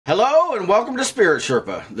Hello and welcome to Spirit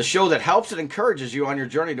Sherpa, the show that helps and encourages you on your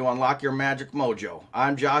journey to unlock your magic mojo.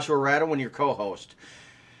 I'm Joshua Radowin, your co-host.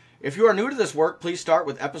 If you are new to this work, please start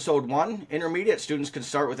with episode 1. Intermediate students can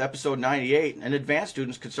start with episode 98, and advanced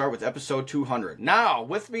students can start with episode 200. Now,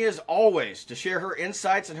 with me as always, to share her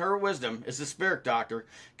insights and her wisdom is the spirit doctor,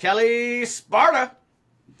 Kelle Sparta.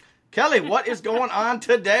 Kelle, what is going on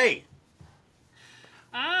today?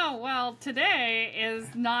 Oh, well, today is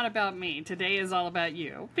not about me. Today is all about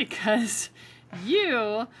you, because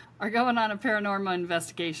you are going on a paranormal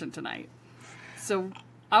investigation tonight. So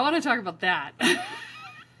I want to talk about that.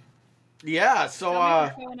 Yeah, so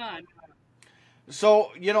what's going on?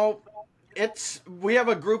 So, we have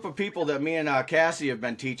a group of people that me and Cassie have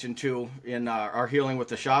been teaching to in our Healing with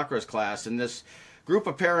the Chakras class, and this group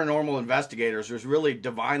of paranormal investigators was really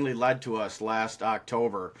divinely led to us last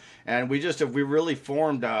October, and we really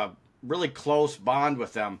formed a really close bond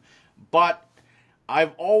with them. But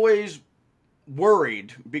I've always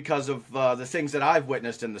worried, because of the things that I've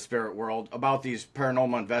witnessed in the spirit world, about these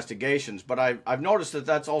paranormal investigations. But I've noticed that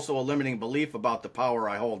that's also a limiting belief about the power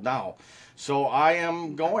I hold now. So I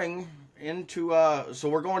am going into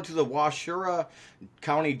we're going to the Washoe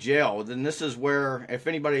County Jail. Then this is where, if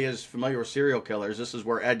anybody is familiar with serial killers, this is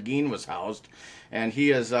where Ed Gein was housed, and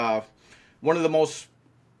he is one of the most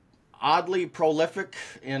oddly prolific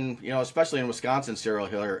in, especially in Wisconsin serial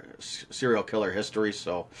killer history.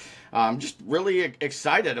 So I'm just really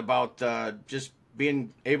excited about just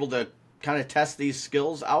being able to kind of test these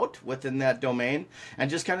skills out within that domain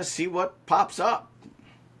and just kind of see what pops up.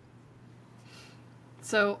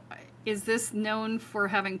 So is this known for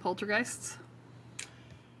having poltergeists?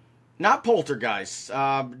 Not poltergeists,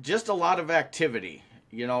 just a lot of activity.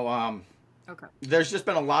 Okay. There's just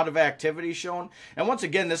been a lot of activity shown. And once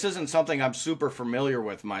again, this isn't something I'm super familiar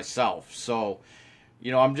with myself. So,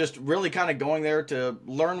 I'm just really kind of going there to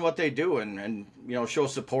learn what they do and show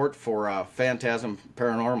support for Phantasm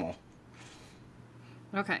Paranormal.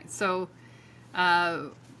 Okay, so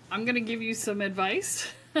I'm going to give you some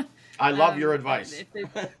advice. I love your advice.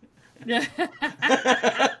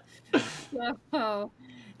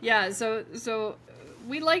 Yeah. So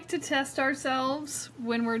we like to test ourselves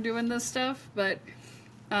when we're doing this stuff, but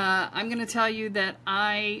I'm going to tell you that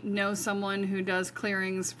I know someone who does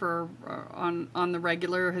clearings for on the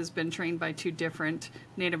regular, has been trained by 2 different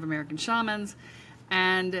Native American shamans,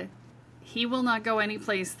 and he will not go any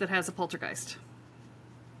place that has a poltergeist.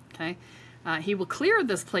 Okay? He will clear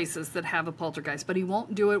those places that have a poltergeist, but he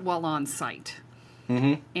won't do it while on site.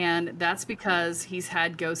 Mm-hmm. And that's because he's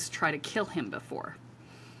had ghosts try to kill him before.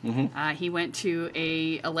 Mm-hmm. He went to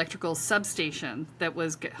a electrical substation that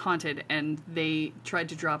was haunted, and they tried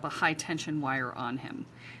to drop a high tension wire on him.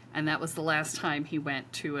 And that was the last time he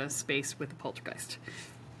went to a space with a poltergeist.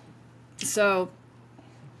 So,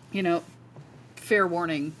 fair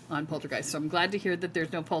warning on poltergeists. So I'm glad to hear that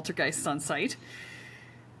there's no poltergeists on site.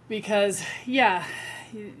 Because, you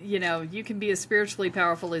can be as spiritually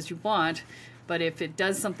powerful as you want, but if it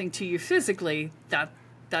does something to you physically,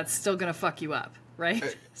 that's still going to fuck you up,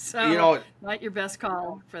 right? So, not your best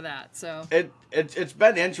call for that. So it's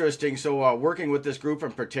been interesting. So working with this group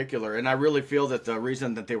in particular, and I really feel that the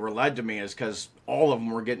reason that they were led to me is because all of them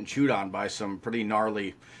were getting chewed on by some pretty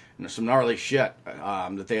gnarly shit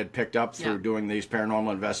that they had picked up through doing these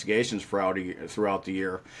paranormal investigations throughout the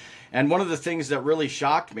year. And one of the things that really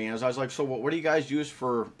shocked me is I was like, so what do you guys use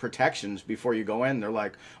for protections before you go in? They're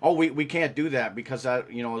like, oh, we can't do that because that,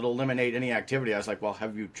 it'll eliminate any activity. I was like, well,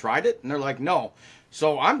 have you tried it? And they're like, no.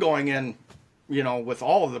 So I'm going in, with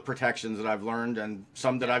all of the protections that I've learned and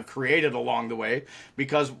some that I've created along the way,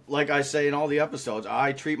 because like I say in all the episodes,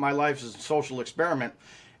 I treat my life as a social experiment.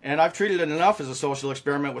 And I've treated it enough as a social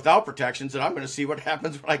experiment without protections that I'm going to see what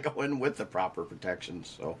happens when I go in with the proper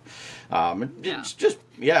protections. So, it's just,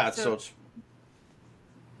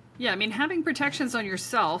 having protections on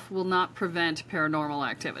yourself will not prevent paranormal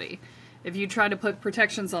activity. If you try to put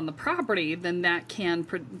protections on the property, then that can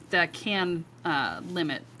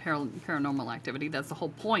limit paranormal activity. That's the whole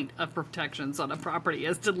point of protections on a property,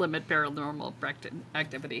 is to limit paranormal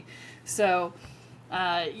activity. So,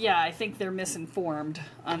 I think they're misinformed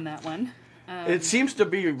on that one. It seems to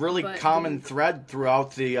be a really common thread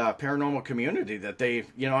throughout the paranormal community that they,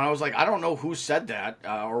 and I was like, I don't know who said that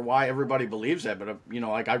or why everybody believes that, but,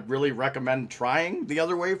 I really recommend trying the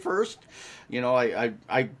other way first.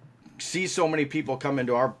 I see so many people come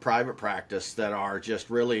into our private practice that are just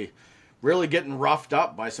really, really getting roughed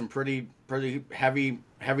up by some pretty heavy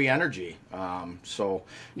energy.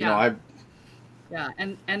 Yeah,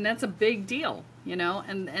 and that's a big deal,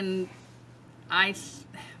 and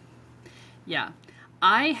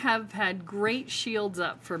I have had great shields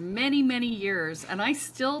up for many, many years, and I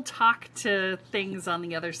still talk to things on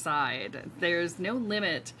the other side. There's no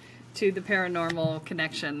limit to the paranormal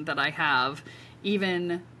connection that I have,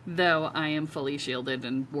 even though I am fully shielded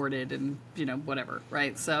and warded and, whatever,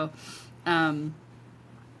 right? So I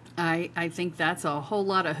think that's a whole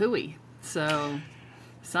lot of hooey. So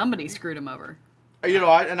somebody screwed him over.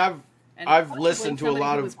 I've listened to a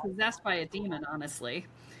lot of... was possessed by a demon, honestly.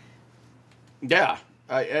 Yeah.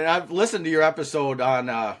 And I've listened to your episode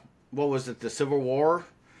on, what was it, the Civil War?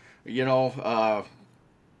 The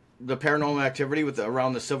paranormal activity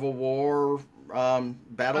around the Civil War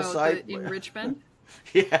battle site. In Richmond?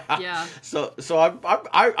 Yeah. Yeah. So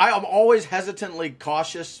I'm always hesitantly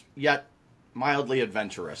cautious, yet mildly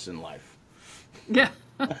adventurous in life. Yeah.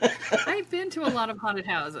 I've been to a lot of haunted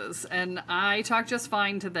houses, and I talk just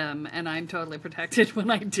fine to them, and I'm totally protected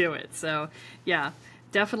when I do it. So, yeah,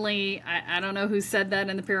 definitely. I don't know who said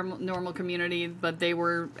that in the paranormal community, but they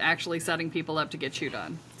were actually setting people up to get chewed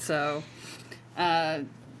on. So,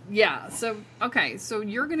 yeah. So, okay. So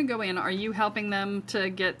you're going to go in. Are you helping them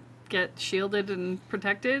to get shielded and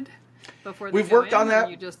protected before they We've worked on that.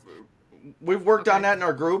 We've worked Okay. on that in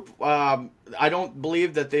our group. I don't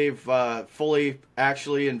believe that they've fully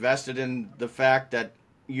actually invested in the fact that,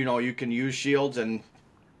 you can use shields and,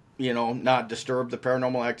 not disturb the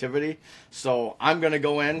paranormal activity. So I'm going to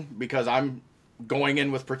go in because I'm going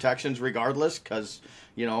in with protections regardless because,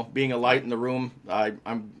 being a light in the room,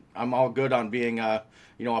 I'm all good on being a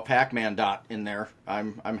Pac-Man dot in there.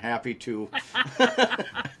 I'm happy to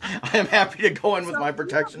I am happy to go in with my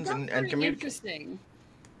protections and communicate. Interesting.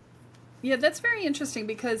 Yeah, that's very interesting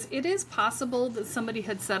because it is possible that somebody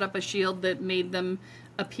had set up a shield that made them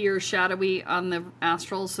appear shadowy on the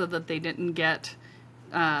astral so that they didn't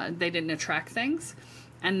attract things,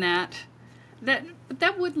 and that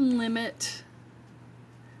wouldn't limit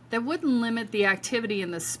the activity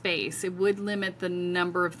in the space. It would limit the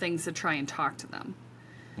number of things that try and talk to them.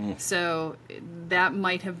 So that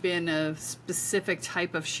might have been a specific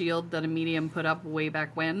type of shield that a medium put up way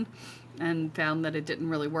back when, and found that it didn't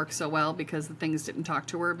really work so well because the things didn't talk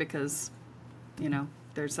to her because,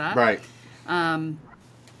 there's that. Right.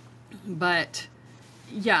 But,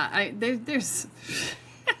 yeah, there's...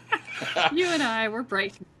 You and I, we're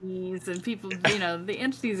bright entities, and people, the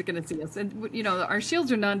entities are going to see us. And, our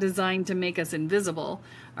shields are not designed to make us invisible.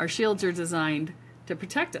 Our shields are designed to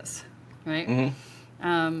protect us, right?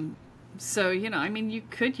 Mm-hmm. So, you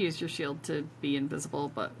could use your shield to be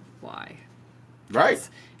invisible, but why? Right. Because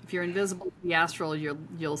if you're invisible to the astral,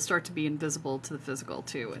 you'll start to be invisible to the physical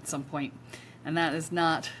too at some point. And that is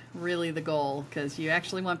not really the goal, because you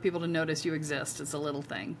actually want people to notice you exist. It's a little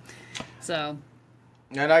thing. So.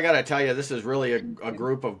 And I got to tell you, this is really a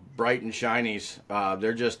group of bright and shinies.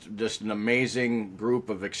 They're just an amazing group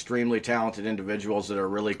of extremely talented individuals that are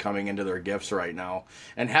really coming into their gifts right now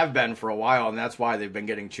and have been for a while. And that's why they've been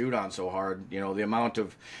getting chewed on so hard. The amount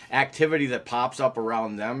of activity that pops up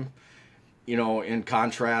around them, in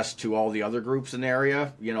contrast to all the other groups in the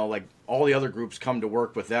area, like all the other groups come to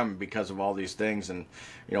work with them because of all these things. And,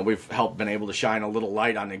 we've been able to shine a little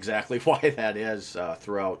light on exactly why that is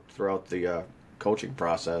throughout the coaching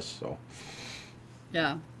process. So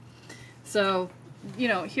yeah, so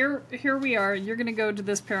here we are. You're going to go to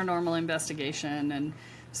this paranormal investigation, and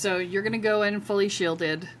so you're going to go in fully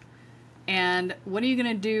shielded. And what are you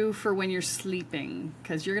going to do for when you're sleeping?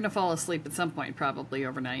 Because you're going to fall asleep at some point, probably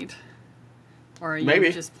overnight, or are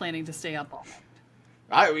you just planning to stay up all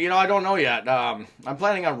night? I don't know yet. I'm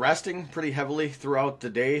planning on resting pretty heavily throughout the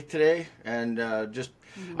day today, and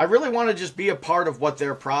I really want to just be a part of what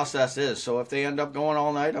their process is. So if they end up going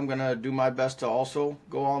all night, I'm going to do my best to also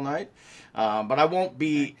go all night. But I won't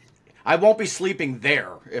be sleeping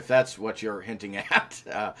there, if that's what you're hinting at.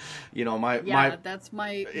 That's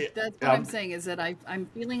what I'm saying, is that I'm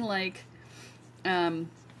feeling like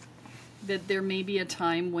that there may be a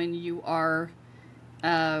time when you are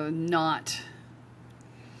not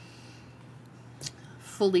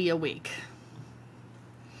fully awake.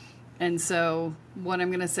 And so what I'm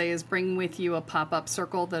going to say is bring with you a pop-up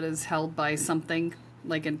circle that is held by something,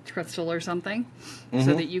 like a crystal or something,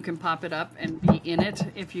 so that you can pop it up and be in it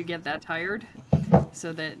if you get that tired.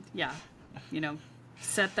 So that,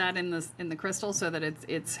 set that in the crystal so that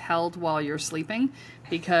it's held while you're sleeping,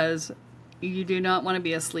 because you do not want to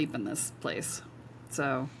be asleep in this place.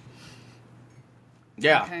 So...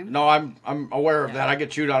 Yeah, okay. No, I'm aware of that. I get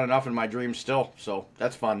chewed on enough in my dreams still, so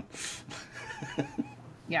that's fun.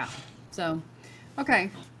 Yeah. So, okay.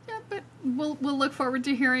 Yeah, but we'll look forward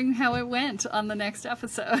to hearing how it went on the next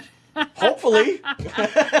episode. Hopefully.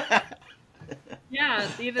 Yeah,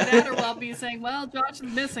 either that or I'll be saying, well, Josh is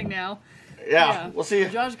missing now. Yeah, we'll see.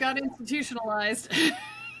 Josh got institutionalized.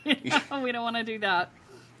 We don't want to do that.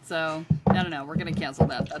 So, I don't know. We're going to cancel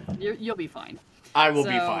that. You'll be fine. I will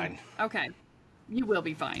be fine. Okay. You will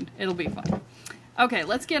be fine. It'll be fine. Okay,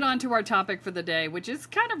 let's get on to our topic for the day, which is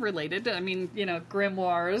kind of related. I mean,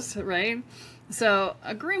 grimoires, right? So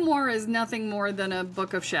a grimoire is nothing more than a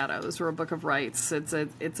book of shadows or a book of rites. It's a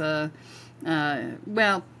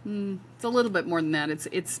little bit more than that.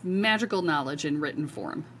 It's magical knowledge in written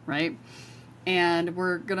form, right? And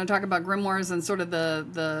we're going to talk about grimoires and sort of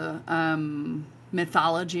the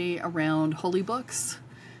mythology around holy books.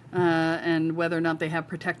 And whether or not they have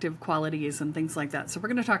protective qualities and things like that. So we're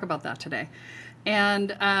going to talk about that today.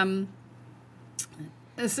 And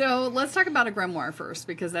so let's talk about a grimoire first,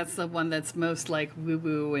 because that's the one that's most like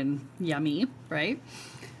woo-woo and yummy, right?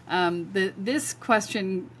 This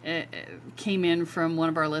question came in from one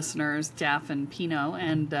of our listeners, Daff and Pino,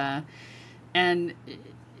 and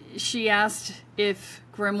she asked if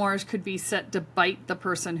grimoires could be set to bite the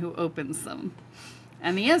person who opens them.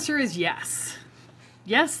 And the answer is yes.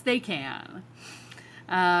 Yes, they can.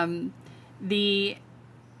 And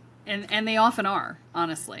they often are,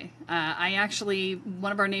 honestly. I actually,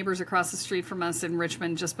 one of our neighbors across the street from us in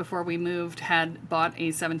Richmond, just before we moved, had bought a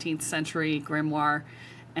 17th century grimoire,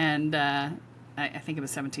 and I think it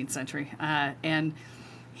was 17th century, and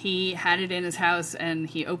he had it in his house, and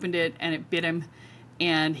he opened it, and it bit him,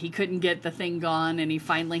 and he couldn't get the thing gone, and he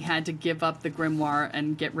finally had to give up the grimoire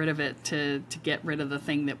and get rid of it to get rid of the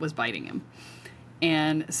thing that was biting him.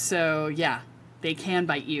 And so, yeah, they can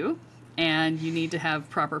bite you, and you need to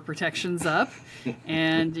have proper protections up,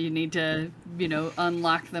 and you need to,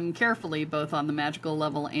 unlock them carefully, both on the magical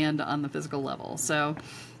level and on the physical level. So,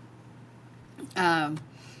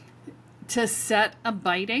 to set a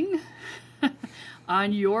biting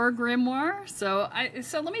on your grimoire, so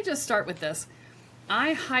let me just start with this.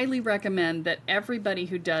 I highly recommend that everybody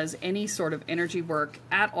who does any sort of energy work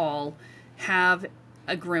at all have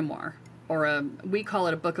a grimoire. Or we call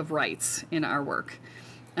it a book of rites in our work.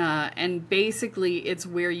 And basically it's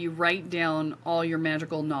where you write down all your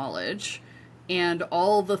magical knowledge and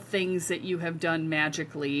all the things that you have done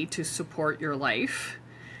magically to support your life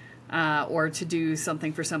or to do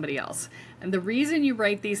something for somebody else. And the reason you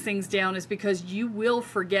write these things down is because you will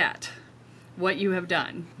forget what you have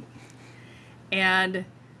done. And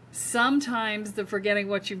sometimes the forgetting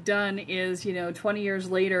what you've done is, 20 years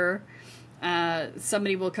later,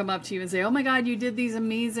 somebody will come up to you and say, oh my God, you did these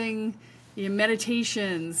amazing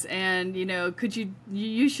meditations, and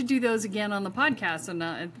you should do those again on the podcast.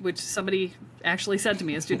 And which somebody actually said to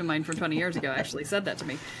me, a student of mine from 20 years ago actually said that to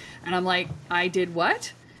me, and I'm like, I did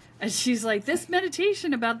what? And she's like, this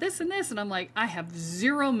meditation about this and this. And I'm like, I have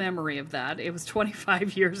zero memory of that. It was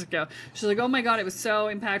 25 years ago. She's like, oh my God, it was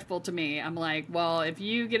so impactful to me. I'm like, well, if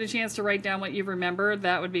you get a chance to write down what you remember,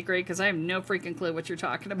 that would be great, because I have no freaking clue what you're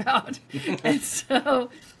talking about. And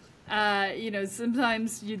so,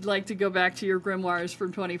 sometimes you'd like to go back to your grimoires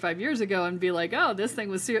from 25 years ago and be like, oh, this thing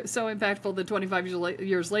was so impactful that 25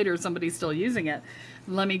 years later, somebody's still using it.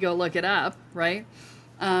 Let me go look it up, right?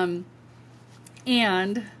 And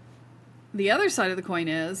the other side of the coin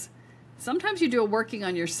is sometimes you do a working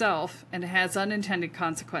on yourself and it has unintended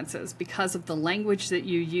consequences because of the language that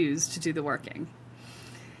you use to do the working.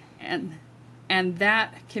 And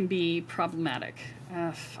that can be problematic.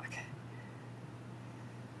 Fuck.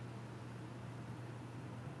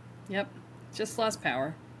 Yep, just lost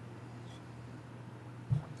power.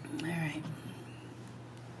 All right.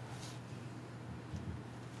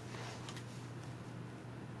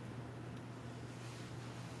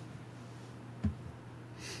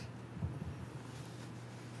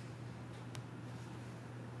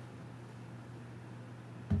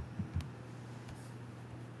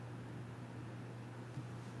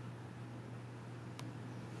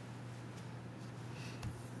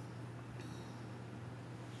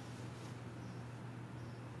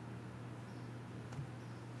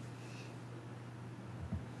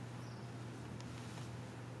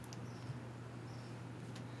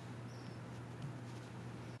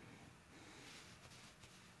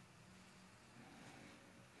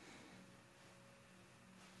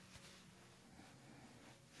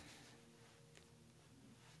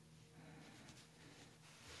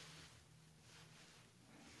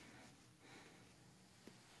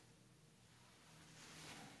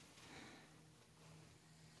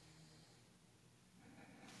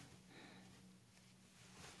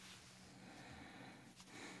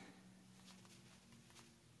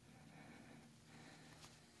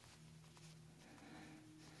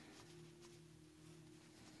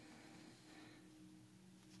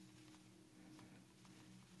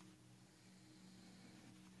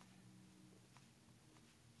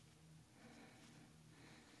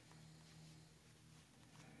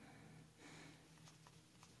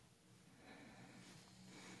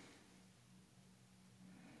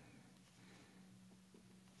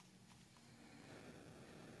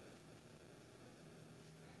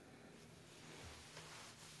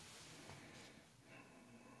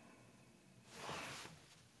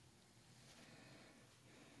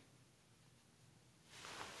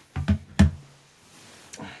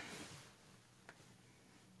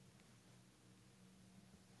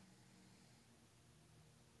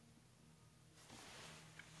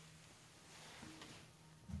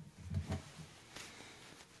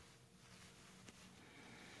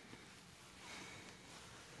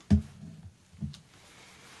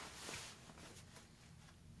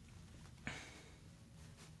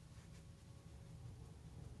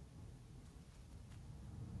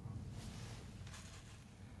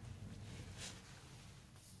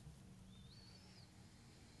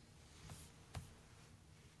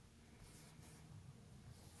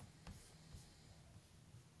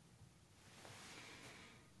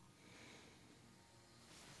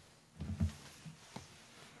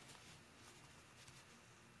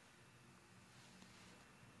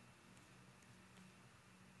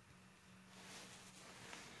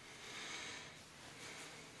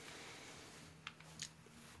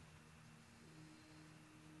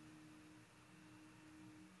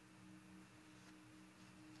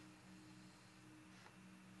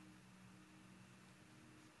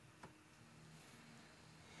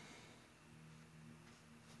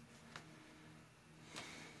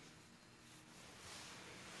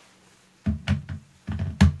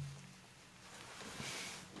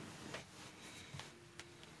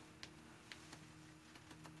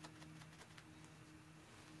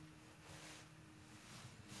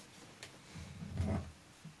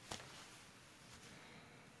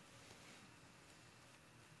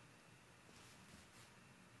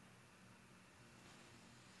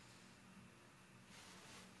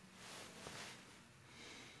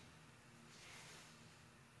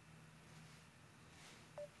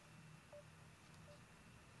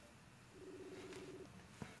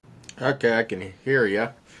 Okay, I can hear you.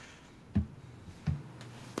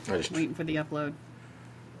 Waiting for the upload.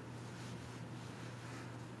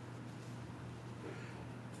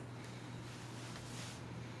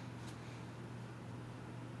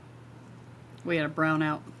 We had a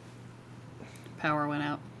brownout. Power went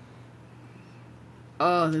out.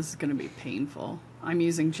 Oh, this is going to be painful. I'm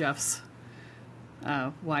using Jeff's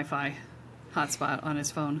Wi-Fi hotspot on his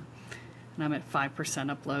phone, and I'm at 5%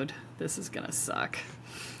 upload. This is going to suck.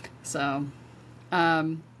 So,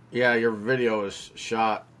 yeah, your video is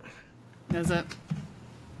shot. Is it?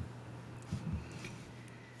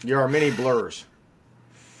 You're mini blurs.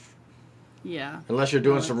 Yeah. Unless you're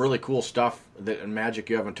doing some really cool stuff that in magic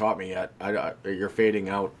you haven't taught me yet. You're fading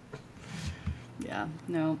out. Yeah,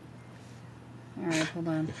 no. All right, hold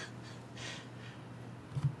on.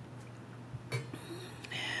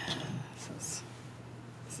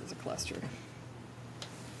 This is a cluster.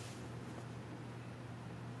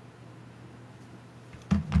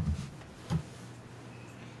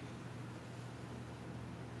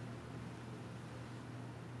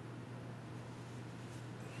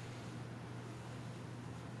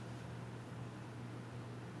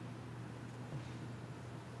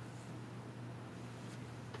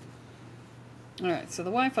 All right, so the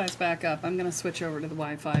Wi-Fi's back up. I'm going to switch over to the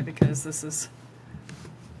Wi-Fi because this is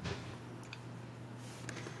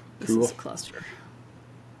a cluster.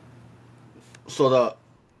 So the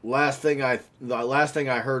last thing I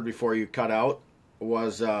heard before you cut out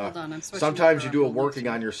was Hold on, I'm switching sometimes over. you do a working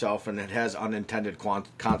on yourself and it has unintended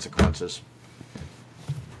consequences.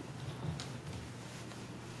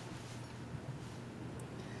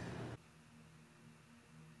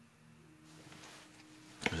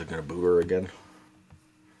 Is it going to boot her again?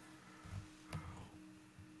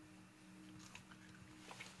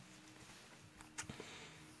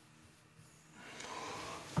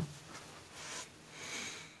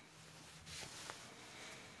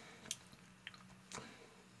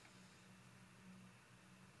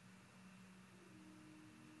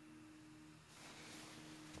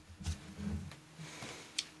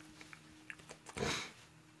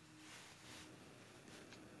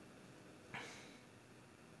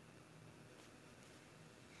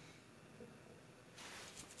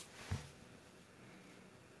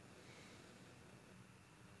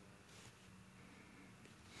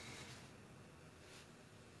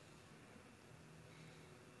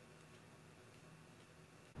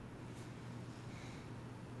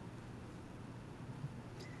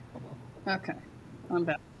 Okay, I'm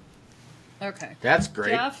back. Okay. That's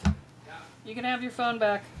great. Jeff, you can have your phone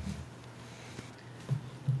back.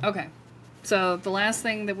 Okay. So the last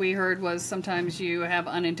thing that we heard was sometimes you have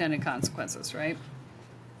unintended consequences, right?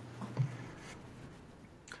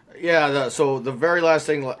 Yeah, so the very last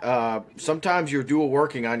thing, sometimes you do a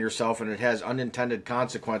working on yourself and it has unintended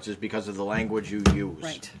consequences because of the language you use.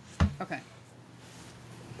 Right. Okay.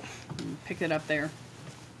 Pick it up there.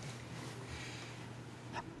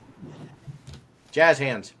 Jazz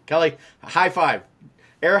hands. Kelly, high five.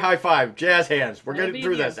 Air high five. Jazz hands. We're getting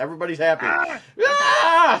through this. Everybody's happy.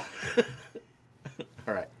 Ah!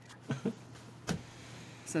 All right.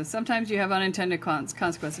 So sometimes you have unintended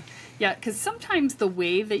consequences. Yeah, because sometimes the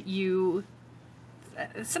way that you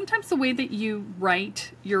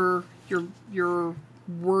write your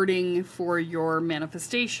wording for your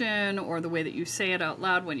manifestation, or the way that you say it out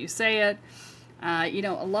loud when you say it, a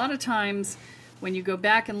lot of times when you go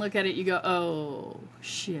back and look at it, you go, oh,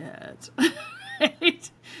 shit. Right?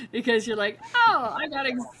 Because you're like, oh, I got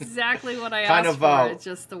exactly what I asked for. It's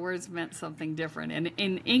just the words meant something different. And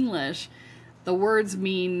in English, the words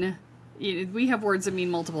mean, we have words that mean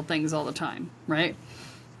multiple things all the time, right?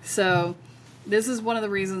 So this is one of the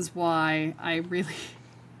reasons why I really,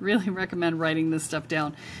 really recommend writing this stuff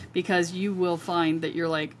down, because you will find that you're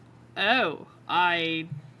like, oh, I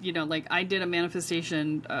did a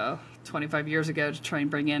manifestation 25 years ago to try and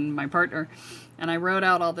bring in my partner, and I wrote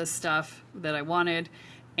out all this stuff that I wanted,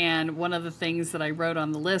 and one of the things that I wrote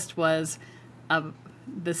on the list was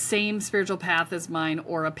the same spiritual path as mine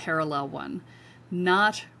or a parallel one,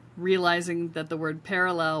 not realizing that the word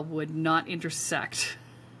parallel would not intersect,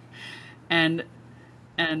 and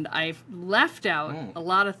I've left out a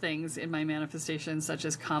lot of things in my manifestation, such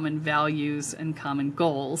as common values and common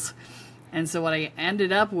goals. And so what I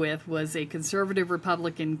ended up with was a conservative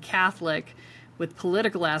Republican Catholic with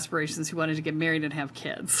political aspirations who wanted to get married and have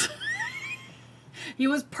kids. He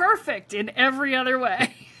was perfect in every other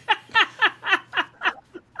way.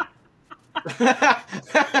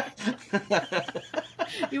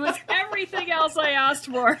 He was everything else I asked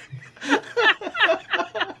for.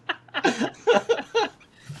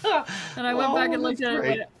 And I went back and looked at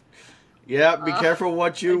it. Yeah, be careful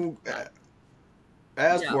what you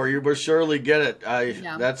ask for. You will surely get it.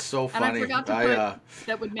 That's so funny. And I forgot to put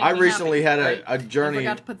that would make I me recently happy, had a journey. I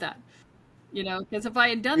forgot to put that. You know, because if I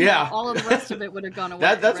had done that, all of the rest of it would have gone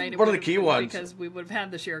away. That's right? one of the key ones. Because we would have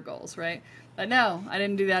had the share goals, right? But no, I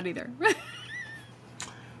didn't do that either.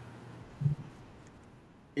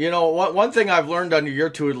 You know, one thing I've learned under your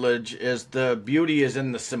tutelage is the beauty is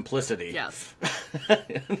in the simplicity. Yes.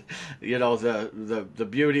 You know, the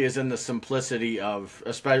beauty is in the simplicity of,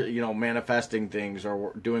 especially, you know, manifesting things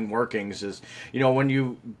or doing workings is, you know, when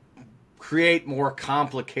you create more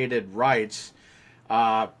complicated rites,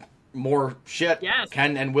 more shit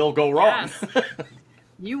can and will go wrong. Yes.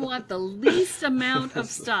 You want the least amount of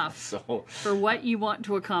stuff for what you want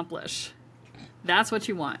to accomplish. That's what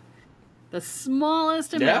you want. The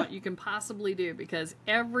smallest amount you can possibly do, because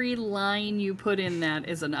every line you put in that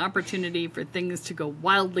is an opportunity for things to go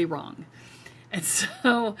wildly wrong. And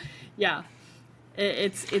so, yeah,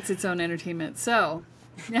 it's its own entertainment. So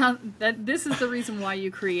now this is the reason why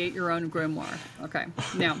you create your own grimoire. Okay,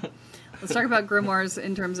 now let's talk about grimoires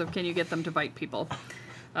in terms of, can you get them to bite people?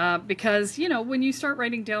 Because, you know, when you start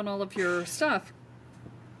writing down all of your stuff,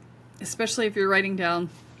 especially if you're writing down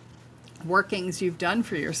workings you've done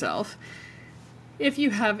for yourself, if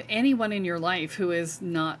you have anyone in your life who is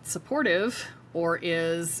not supportive or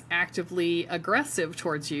is actively aggressive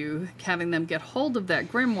towards you, having them get hold of that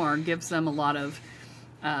grimoire gives them a lot of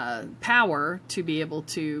power to be able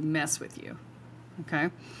to mess with you.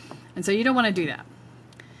 Okay? And so you don't want to do that.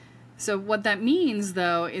 So what that means,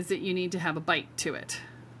 though, is that you need to have a bite to it,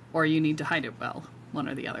 or you need to hide it well, one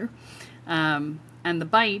or the other. And the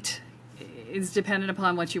bite is dependent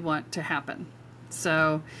upon what you want to happen.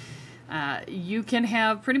 So you can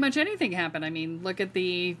have pretty much anything happen. I mean, look at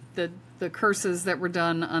the curses that were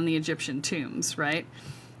done on the Egyptian tombs, right?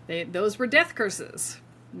 Those were death curses,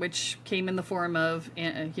 which came in the form of,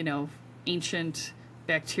 you know, ancient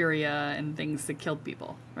bacteria and things that killed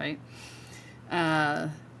people, right?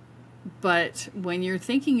 But when you're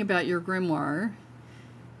thinking about your grimoire,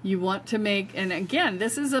 you want to make, and again,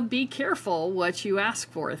 this is a be careful what you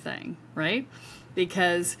ask for thing, right?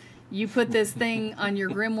 Because you put this thing on your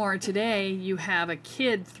grimoire today, you have a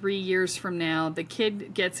kid 3 years from now, the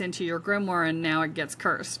kid gets into your grimoire and now it gets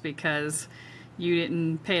cursed because you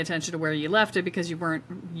didn't pay attention to where you left it, because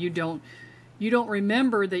you don't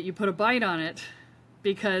remember that you put a bite on it,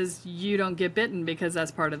 because you don't get bitten, because that's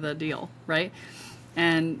part of the deal, right?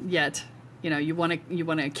 And yet, you know, you want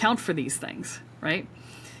to account for these things, right?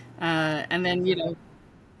 And then, you know,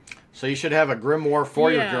 so you should have a grimoire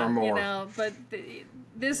for your grimoire. You know, but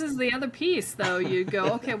this is the other piece, though. You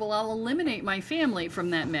go, okay, well, I'll eliminate my family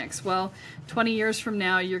from that mix. Well, 20 years from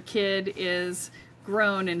now, your kid is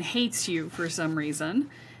grown and hates you for some reason,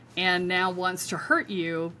 and now wants to hurt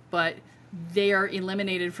you, but they are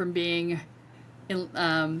eliminated from being, you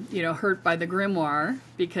know, hurt by the grimoire,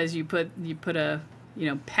 because you put a, you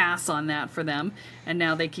know, pass on that for them, and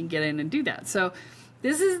now they can get in and do that. So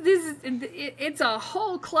it's a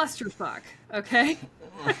whole clusterfuck, okay?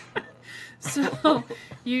 So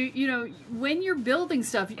you know, when you're building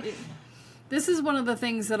stuff, this is one of the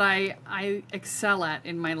things that I excel at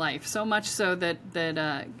in my life, so much so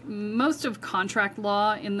that most of contract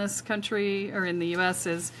law in this country, or in the U.S.,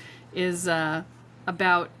 is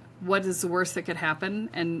about what is the worst that could happen,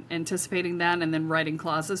 and anticipating that and then writing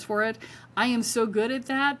clauses for it. I am so good at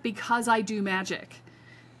that because I do magic,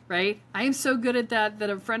 right? I am so good at that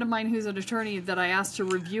a friend of mine who's an attorney that I asked to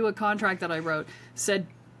review a contract that I wrote said,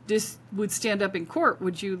 this would stand up in court.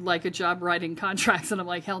 Would you like a job writing contracts? And I'm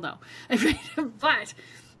like, hell no. But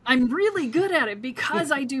I'm really good at it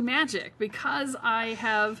because I do magic, because I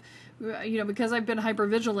have, you know, because I've been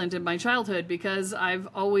hypervigilant in my childhood, because I've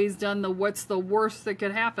always done the what's the worst that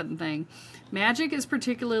could happen thing. Magic is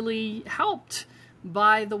particularly helped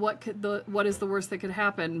by the what is the worst that could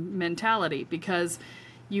happen mentality, because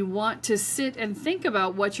you want to sit and think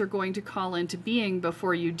about what you're going to call into being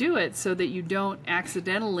before you do it, so that you don't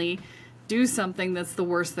accidentally do something that's the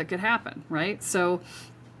worst that could happen, right? So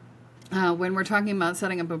when we're talking about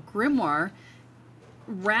setting up a grimoire,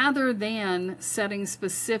 rather than setting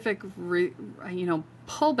specific, you know,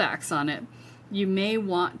 pullbacks on it, you may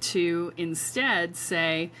want to instead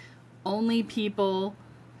say only people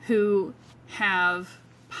who have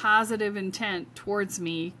positive intent towards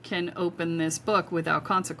me can open this book without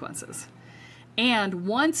consequences. And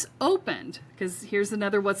once opened, because here's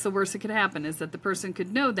another what's the worst that could happen, is that the person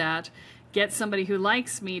could know that, get somebody who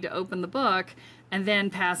likes me to open the book, and then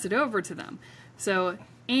pass it over to them. So,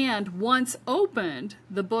 and once opened,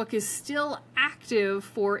 the book is still active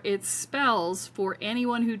for its spells for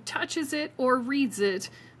anyone who touches it or reads it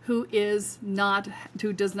who does not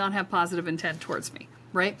have positive intent towards me,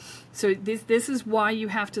 right? So this is why you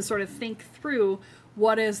have to sort of think through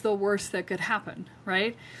what is the worst that could happen,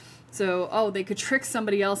 right? So, oh, they could trick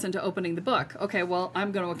somebody else into opening the book. Okay, well,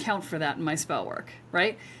 I'm going to account for that in my spell work,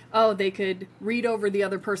 right? Oh, they could read over the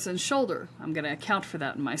other person's shoulder. I'm going to account for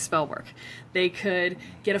that in my spell work. They could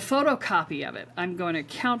get a photocopy of it. I'm going to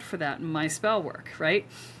account for that in my spell work, right?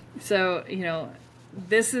 So, you know,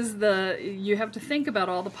 this is you have to think about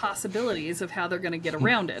all the possibilities of how they're going to get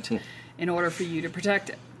around it in order for you to protect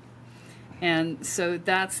it. And so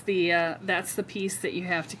that's the piece that you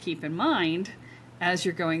have to keep in mind as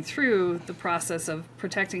you're going through the process of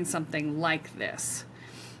protecting something like this.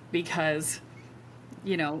 Because,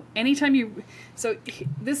 you know, anytime so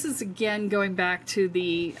this is again going back to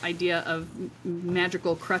the idea of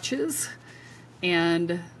magical crutches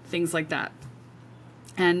and things like that.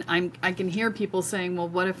 And I can hear people saying, well,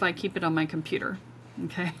 what if I keep it on my computer?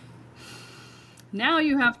 Okay. Now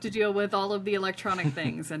you have to deal with all of the electronic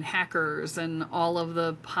things and hackers and all of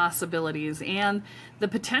the possibilities and the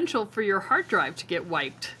potential for your hard drive to get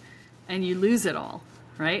wiped and you lose it all,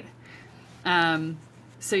 right?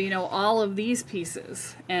 So, you know, all of these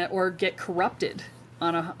pieces or get corrupted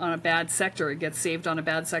on a bad sector. It gets saved on a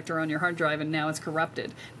bad sector on your hard drive and now it's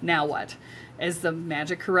corrupted. Now what? Is the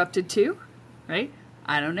magic corrupted too? Right?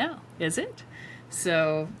 I don't know. Is it?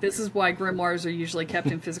 So this is why grimoires are usually kept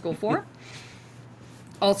in physical form.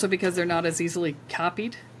 Also because they're not as easily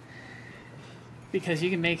copied. Because you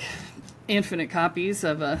can make infinite copies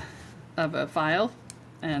of a file.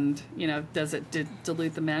 And, you know, does it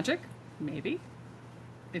dilute the magic? Maybe.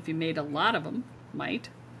 If you made a lot of them, might.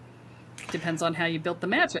 Depends on how you built the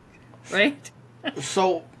magic, right?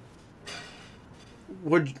 So,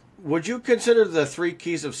 would you consider the Three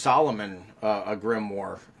Keys of Solomon a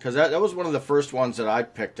grimoire? Because that was one of the first ones that I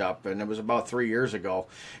picked up, and it was about 3 years ago.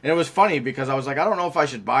 And it was funny because I was like, I don't know if I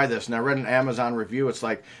should buy this. And I read an Amazon review. It's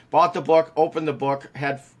like, bought the book, opened the book,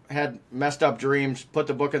 had messed up dreams, put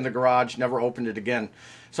the book in the garage, never opened it again.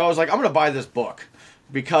 So I was like, I'm going to buy this book.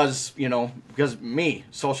 Because, you know, me,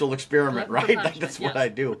 social experiment, right? Like, that's what I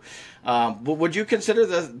do. But would you consider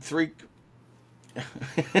the three...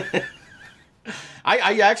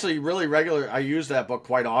 I actually I use that book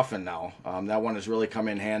quite often now. That one has really come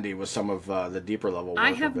in handy with some of the deeper level work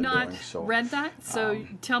I have not doing, so, read that, so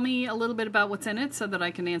tell me a little bit about what's in it so that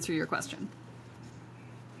I can answer your question.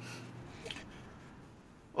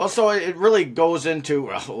 Well, so it really goes into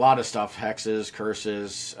a lot of stuff: hexes,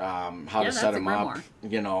 curses, how to set them up.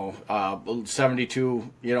 You know, 72.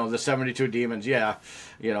 You know, the 72 demons. Yeah,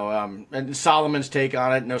 you know, and Solomon's take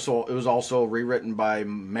on it. And so it was also rewritten by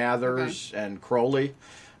Mathers and Crowley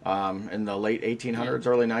in the late 1800s,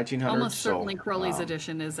 early 1900s. Almost certainly Crowley's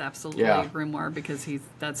edition is absolutely a grimoire because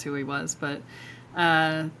that's who he was. But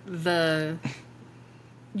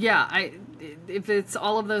if it's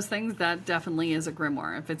all of those things, that definitely is a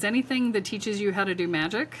grimoire. If it's anything that teaches you how to do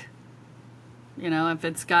magic, you know, if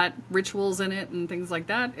it's got rituals in it and things like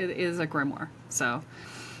that, it is a grimoire. So,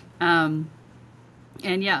 and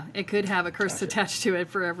yeah, it could have a curse attached to it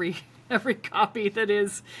for every copy that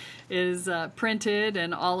is printed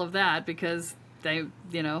and all of that, because they,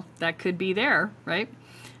 you know, that could be there, right?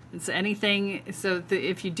 It's anything. So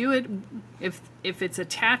if you do it, if it's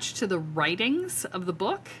attached to the writings of the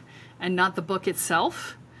book and not the book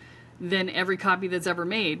itself, then every copy that's ever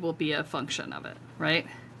made will be a function of it, right?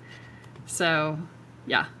 So,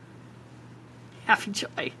 yeah. Happy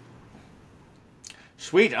joy.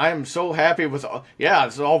 Sweet. I am so happy with...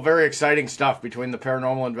 it's all very exciting stuff between the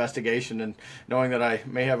paranormal investigation and knowing that I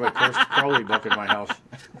may have a cursed Crowley book in my house.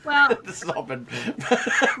 Well... This has all been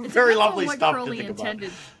very lovely stuff Crowley to think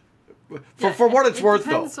intended. About. For what it's worth, though.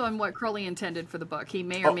 It depends on what Crowley intended for the book. He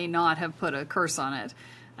may or may not have put a curse on it.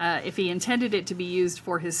 If he intended it to be used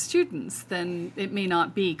for his students, then it may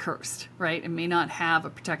not be cursed, right? It may not have a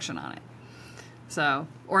protection on it. So,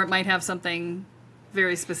 or it might have something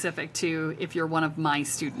very specific to if you're one of my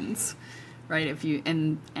students, right? If you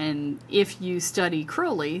and if you study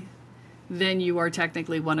Crowley, then you are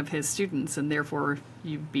technically one of his students, and therefore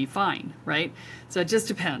you'd be fine, right? So it just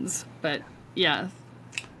depends, but yeah.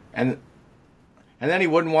 And then he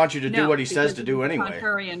wouldn't want you to do what he says to do anyway.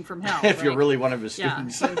 Contrarian from hell. If right? you're really one of his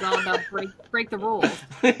students. Yeah, so it's all about break the rules.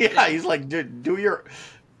 He's like, do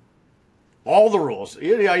all the rules.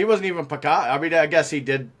 Yeah, he wasn't even Picard. I mean, I guess he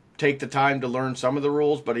did take the time to learn some of the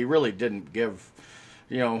rules, but he really didn't give,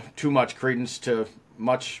 you know, too much credence to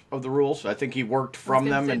much of the rules. I think he worked from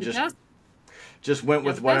them and just went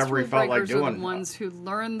with whatever he felt like doing. Are the ones who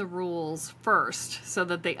learn the rules first so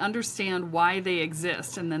that they understand why they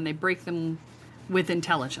exist, and then they break them with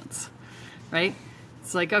intelligence, right?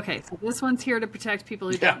 It's like, okay, so this one's here to protect people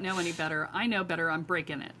who don't know any better. I know better. I'm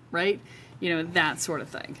breaking it, right? You know, that sort of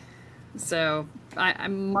thing. So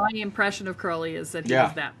my impression of Crowley is that he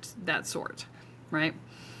was that sort, right?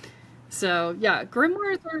 So yeah,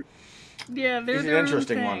 grimoires are they're He's an their own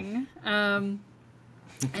interesting thing. one.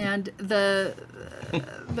 And the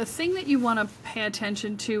thing that you want to pay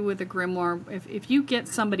attention to with a grimoire, if you get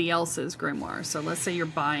somebody else's grimoire, so let's say you're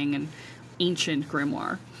buying an ancient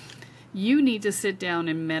grimoire, you need to sit down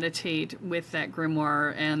and meditate with that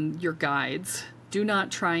grimoire and your guides. Do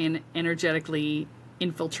not try and energetically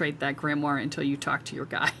infiltrate that grimoire until you talk to your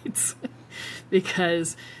guides,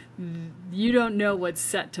 because you don't know what's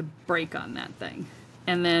set to break on that thing.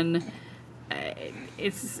 And then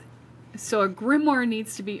so a grimoire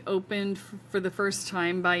needs to be opened for the first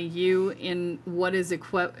time by you in what is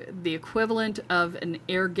the equivalent of an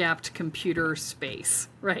air-gapped computer space,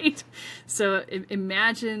 right? So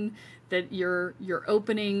imagine that you're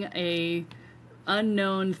opening a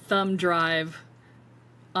unknown thumb drive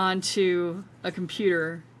onto a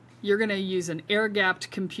computer. You're going to use an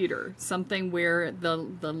air-gapped computer, something where the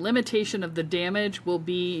limitation of the damage will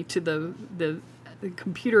be to the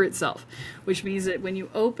computer itself, which means that when you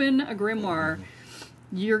open a grimoire,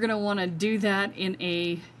 you're going to want to do that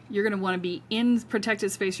you're going to want to be in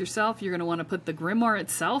protected space yourself. You're going to want to put the grimoire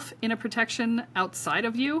itself in a protection outside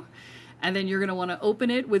of you. And then you're going to want to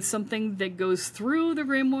open it with something that goes through the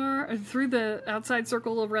grimoire, through the outside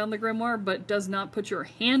circle around the grimoire, but does not put your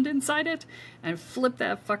hand inside it, and flip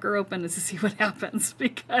that fucker open to see what happens,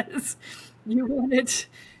 because you want it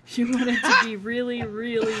to be really,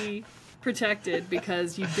 really protected,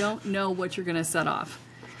 because you don't know what you're going to set off.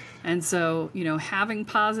 And so, you know, having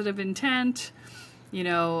positive intent, you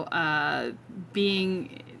know,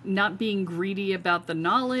 not being greedy about the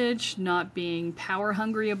knowledge, not being power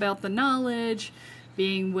hungry about the knowledge,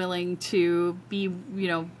 being willing to be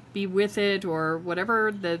with it or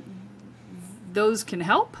whatever, those can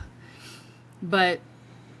help. But,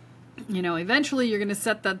 you know, eventually you're going to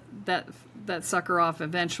set that sucker off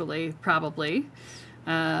eventually, probably.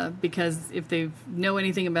 Because if they know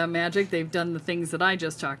anything about magic, they've done the things that I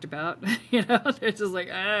just talked about. You know, they're just like,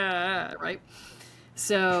 right?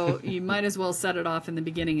 So you might as well set it off in the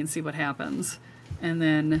beginning and see what happens, and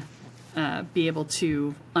then be able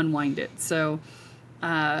to unwind it. So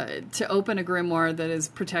to open a grimoire that is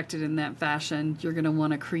protected in that fashion, you're going to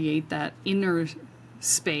want to create that inner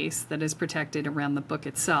space that is protected around the book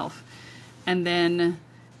itself. And then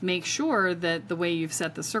make sure that the way you've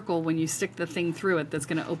set the circle, when you stick the thing through it that's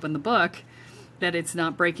going to open the book, that it's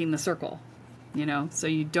not breaking the circle. You know, so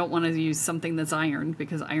you don't want to use something that's iron,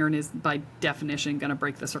 because iron is by definition going to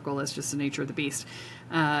break the circle. That's just the nature of the beast.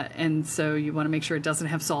 And so you want to make sure it doesn't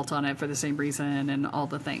have salt on it for the same reason, and all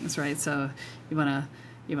the things, right? So you want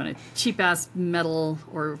a cheap ass metal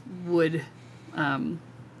or wood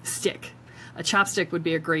stick. A chopstick would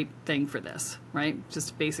be a great thing for this, right?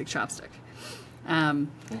 Just a basic chopstick. And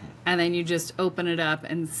then you just open it up,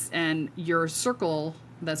 and your circle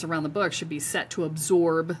that's around the book should be set to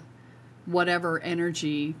absorb whatever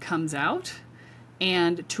energy comes out,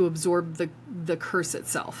 and to absorb the curse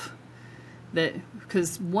itself.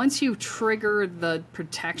 Because once you trigger the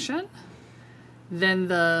protection, then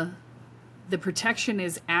the protection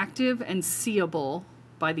is active and seeable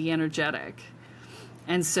by the energetic.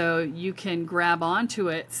 And so you can grab onto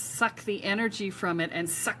it, suck the energy from it, and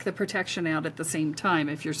suck the protection out at the same time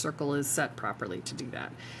if your circle is set properly to do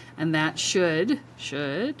that. And that should,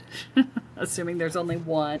 assuming there's only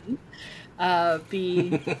one, be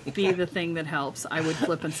the thing that helps. I would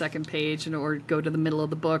flip a second page, or go to the middle of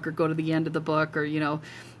the book, or go to the end of the book, or, you know,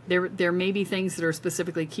 there may be things that are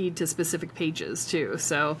specifically keyed to specific pages too.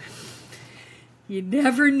 So you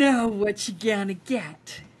never know what you're gonna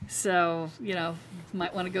get. So, you know,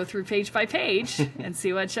 might want to go through page by page and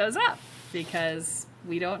see what shows up, because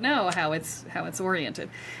we don't know how it's oriented.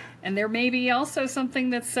 And there may be also something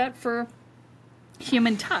that's set for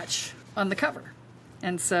human touch on the cover.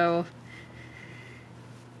 And so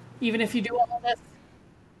even if you do all of this,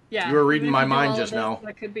 you were reading my mind just now.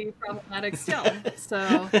 That could be problematic still.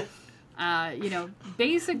 So, you know,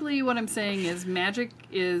 basically what I'm saying is magic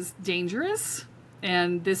is dangerous,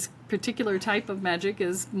 and this particular type of magic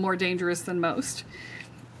is more dangerous than most,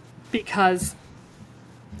 because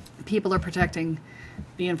people are protecting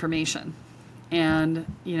the information, and,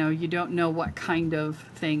 you know, you don't know what kind of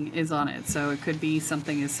thing is on it. So it could be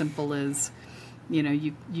something as simple as, you know,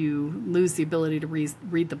 you lose the ability to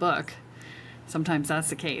read the book. Sometimes that's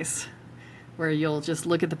the case, where you'll just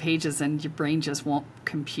look at the pages and your brain just won't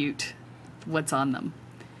compute what's on them.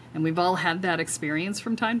 And we've all had that experience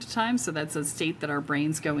from time to time, so that's a state that our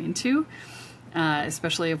brains go into.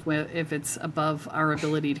 especially if it's above our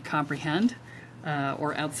ability to comprehend,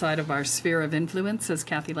 or outside of our sphere of influence, as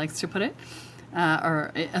Kathy likes to put it,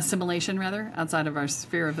 or assimilation, rather, outside of our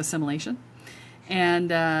sphere of assimilation.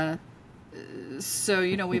 And so,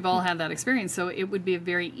 you know, we've all had that experience. So it would be a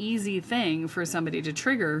very easy thing for somebody to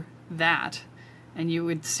trigger that. And you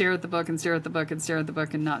would stare at the book and stare at the book and stare at the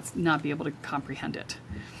book and not be able to comprehend it.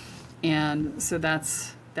 And so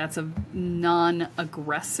that's a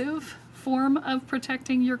non-aggressive form of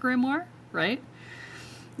protecting your grimoire, right?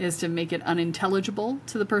 Is to make it unintelligible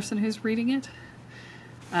to the person who's reading it.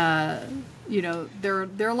 You know, there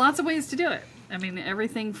are lots of ways to do it. I mean,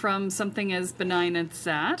 everything from something as benign as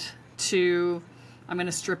that to I'm going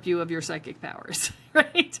to strip you of your psychic powers,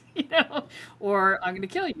 right? You know, or I'm going to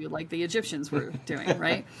kill you, like the Egyptians were doing,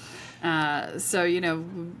 right? So, you know,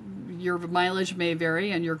 your mileage may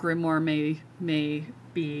vary, and your grimoire may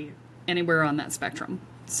be anywhere on that spectrum.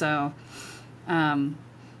 So,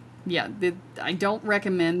 yeah, I don't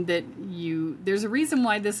recommend that you. There's a reason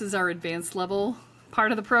why this is our advanced level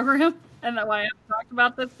part of the program, and that's why I've talked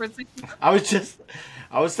about this for 6 years.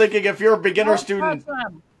 I was thinking if you're a beginner student.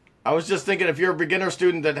 I was just thinking if you're a beginner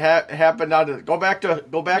student that happened on to go back to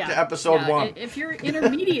episode 1. If you're an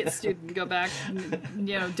intermediate student, go back.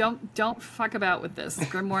 You know, don't fuck about with this.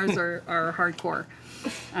 Grimoires are hardcore,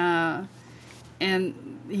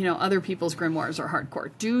 and you know other people's grimoires are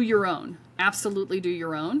hardcore. Do your own, absolutely do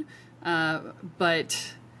your own,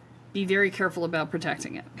 but be very careful about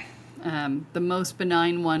protecting it. The most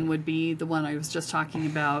benign one would be the one I was just talking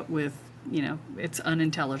about with, you know, it's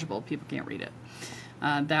unintelligible. People can't read it.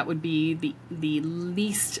 That would be the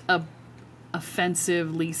least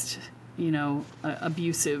offensive, least, you know,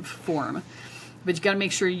 abusive form. But you got to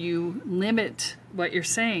make sure you limit what you're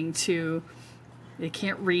saying to they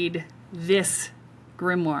can't read this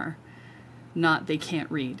grimoire, not they can't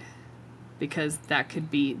read. Because that could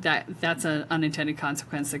be, that's an unintended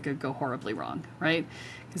consequence that could go horribly wrong, right?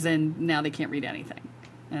 Because then now they can't read anything.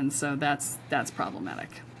 And so that's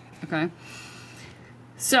problematic, okay?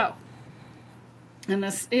 So, and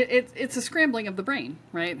this it's a scrambling of the brain,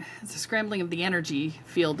 right? It's a scrambling of the energy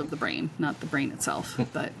field of the brain, not the brain itself,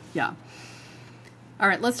 but yeah. All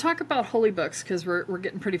right, let's talk about holy books, because we're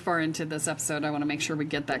getting pretty far into this episode. I want to make sure we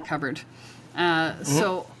get that covered.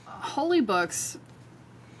 So, holy books,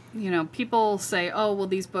 you know, people say, oh, well,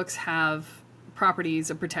 these books have properties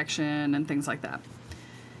of protection and things like that.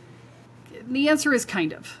 The answer is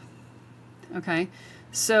kind of. Okay?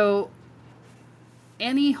 So,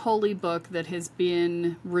 any holy book that has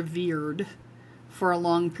been revered for a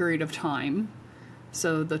long period of time,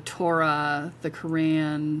 so the Torah, the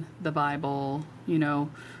Quran, the Bible, you know,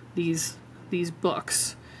 these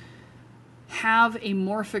books have a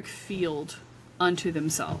morphic field unto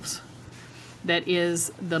themselves. That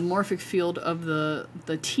is the morphic field of the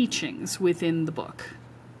teachings within the book.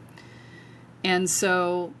 And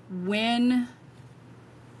so when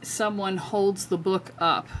someone holds the book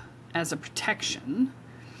up as a protection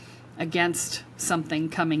against something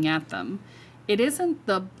coming at them, it isn't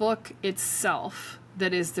the book itself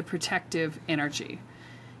that is the protective energy.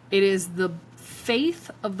 It is the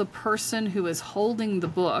faith of the person who is holding the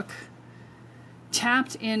book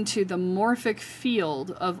tapped into the morphic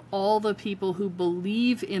field of all the people who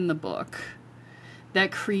believe in the book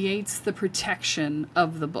that creates the protection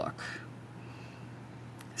of the book.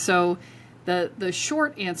 So the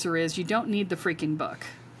short answer is you don't need the freaking book.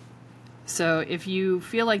 So if you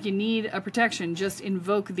feel like you need a protection, just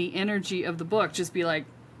invoke the energy of the book. Just be like,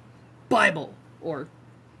 Bible or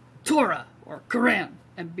Torah or Quran,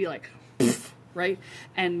 and be like, poof, right?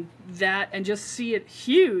 And just see it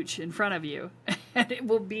huge in front of you. And it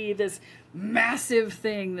will be this massive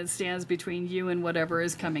thing that stands between you and whatever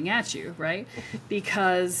is coming at you, right?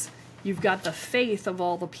 Because you've got the faith of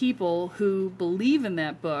all the people who believe in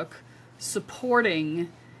that book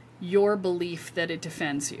supporting your belief that it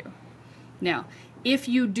defends you. Now, if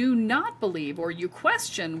you do not believe or you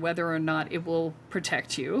question whether or not it will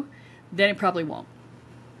protect you, then it probably won't.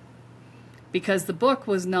 Because the book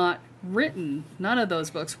was not written, none of those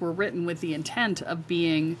books were written with the intent of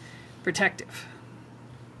being protective.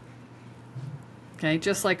 Okay,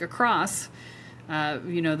 just like a cross,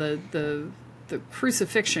 you know, the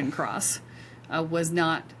crucifixion cross was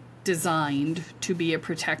not designed to be a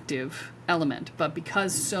protective element. But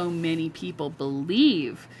because so many people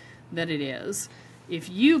believe that it is, if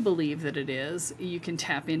you believe that it is, you can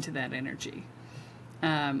tap into that energy.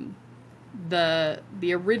 The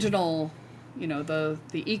original, you know, the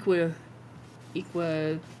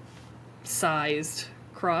equa-sized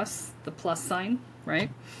cross, the plus sign,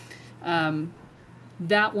 right?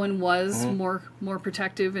 That one was more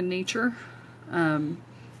protective in nature.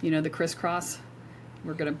 The crisscross.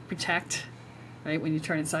 We're going to protect, right? When you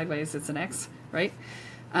turn it sideways, it's an X, right?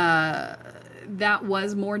 That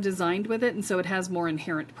was more designed with it, and so it has more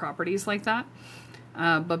inherent properties like that.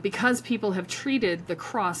 But because people have treated the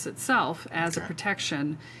cross itself as a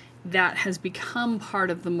protection, that has become part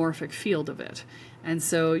of the morphic field of it. And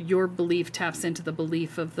so your belief taps into the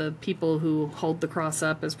belief of the people who hold the cross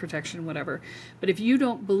up as protection, whatever. But if you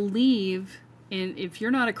don't believe if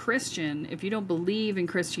you're not a Christian, if you don't believe in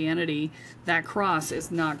Christianity, that cross is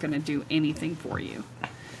not going to do anything for you,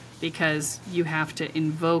 because you have to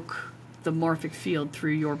invoke the morphic field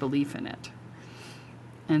through your belief in it.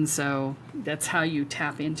 And so that's how you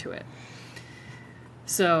tap into it.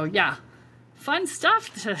 So yeah, fun stuff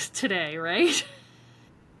today, right?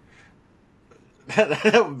 This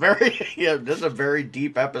is a very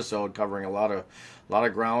deep episode covering a lot of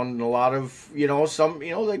ground and a lot of,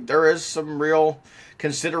 there is some real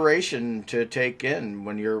consideration to take in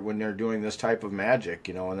when you're doing this type of magic,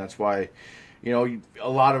 and that's why, a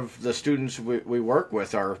lot of the students we work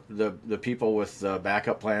with are the people with the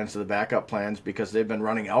backup plans because they've been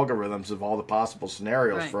running algorithms of all the possible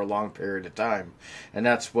scenarios for a long period of time. And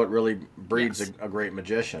that's what really breeds a great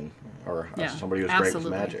magician or somebody who's great with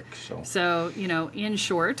magic. So, in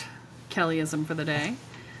short, Kelleism for the day,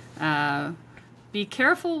 be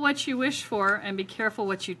careful what you wish for and be careful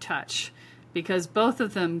what you touch, because both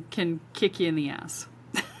of them can kick you in the ass.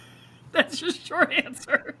 That's your short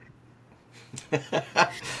answer.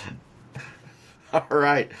 All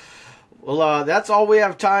right. Well, that's all we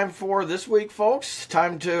have time for this week, folks.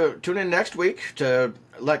 Time to tune in next week to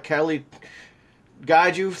let Kelle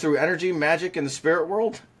guide you through energy, magic, and the spirit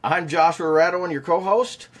world. I'm Joshua Radowin, your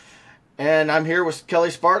co-host, and I'm here with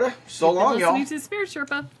Kelle Sparta. So long, y'all. Listening to Spirit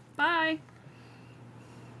Sherpa. Bye.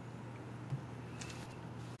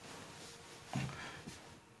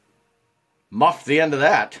 Muffed the end of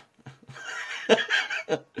that.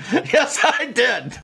 Yes, I did.